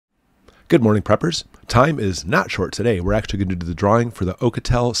Good morning, preppers. Time is not short today. We're actually going to do the drawing for the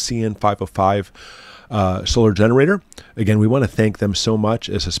Oukitel CN505 Solar Generator. Again, we want to thank them so much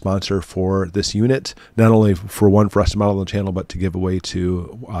as a sponsor for this unit, not only for us to model on the channel, but to give away to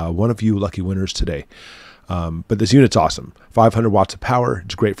one of you lucky winners today. But this unit's awesome. 500 watts of power.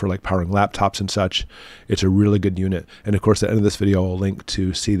 It's great for like powering laptops and such. It's a really good unit. And of course, at the end of this video, I'll link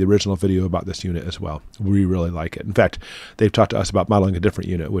to see the original video about this unit as well. We really like it. In fact, they've talked to us about modeling a different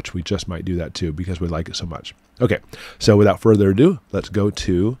unit, which we just might do that too because we like it so much. Okay, so without further ado, let's go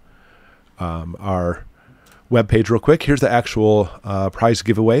to our web page real quick. Here's the actual prize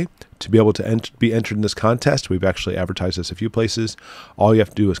giveaway. To be able to be entered in this contest, we've actually advertised this a few places. All you have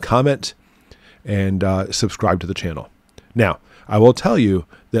to do is comment and subscribe to the channel. Now, I will tell you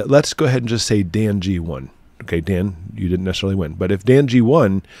that let's go ahead and just say Dan G won. Okay, Dan, you didn't necessarily win. But if Dan G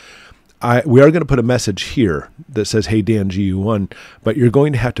won, we are going to put a message here that says, hey, Dan G, you won. But you're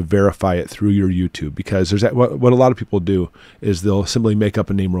going to have to verify it through your YouTube because there's what a lot of people do is they'll simply make up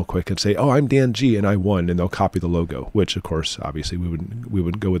a name real quick and say, oh, I'm Dan G and I won. And they'll copy the logo, which, of course, obviously we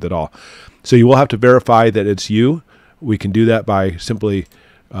wouldn't go with it all. So you will have to verify that it's you. We can do that by simply...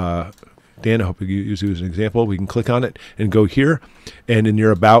 Dan, I hope you use you as an example. We can click on it and go here. And in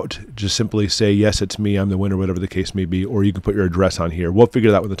your about, just simply say, yes, it's me. I'm the winner, whatever the case may be. Or you can put your address on here. We'll figure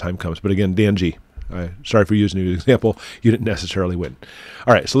that out when the time comes. But again, Dan G. Sorry for using you as an example. You didn't necessarily win.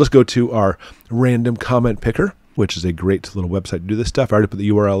 All right, so let's go to our random comment picker, which is a great little website to do this stuff. I already put the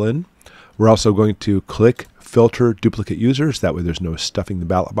URL in. We're also going to click filter duplicate users. That way there's no stuffing the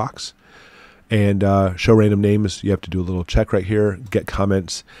ballot box. And show random names. You have to do a little check right here, get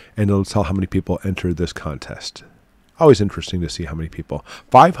comments, and it'll tell how many people entered this contest. Always interesting to see how many people.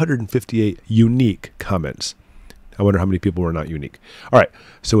 558 unique comments. I wonder how many people were not unique. All right,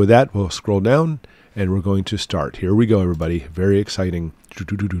 so with that, we'll scroll down, and we're going to start. Here we go, everybody. Very exciting.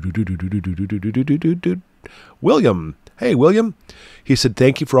 William. Hey, William. He said,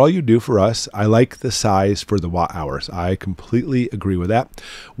 thank you for all you do for us. I like the size for the watt hours. I completely agree with that.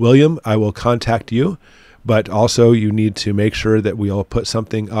 William, I will contact you, but also you need to make sure that we'll put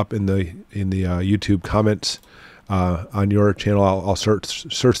something up in the YouTube comments on your channel. I'll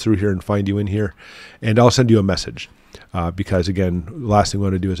search through here and find you in here, and I'll send you a message because, again, the last thing we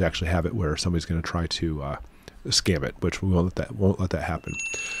want to do is actually have it where somebody's going to try to scam it, which we won't let that happen.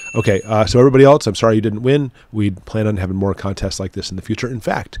 Okay, so everybody else, I'm sorry you didn't win. We plan on having more contests like this in the future. In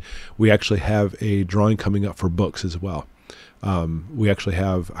fact, we actually have a drawing coming up for books as well. We actually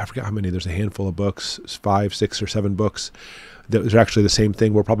have, I forgot how many, there's a handful of books, 5, 6, or 7 books. That was actually the same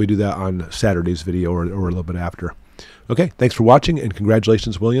thing. We'll probably do that on Saturday's video or a little bit after. Okay, thanks for watching, and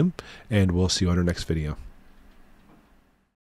congratulations, William, and we'll see you on our next video.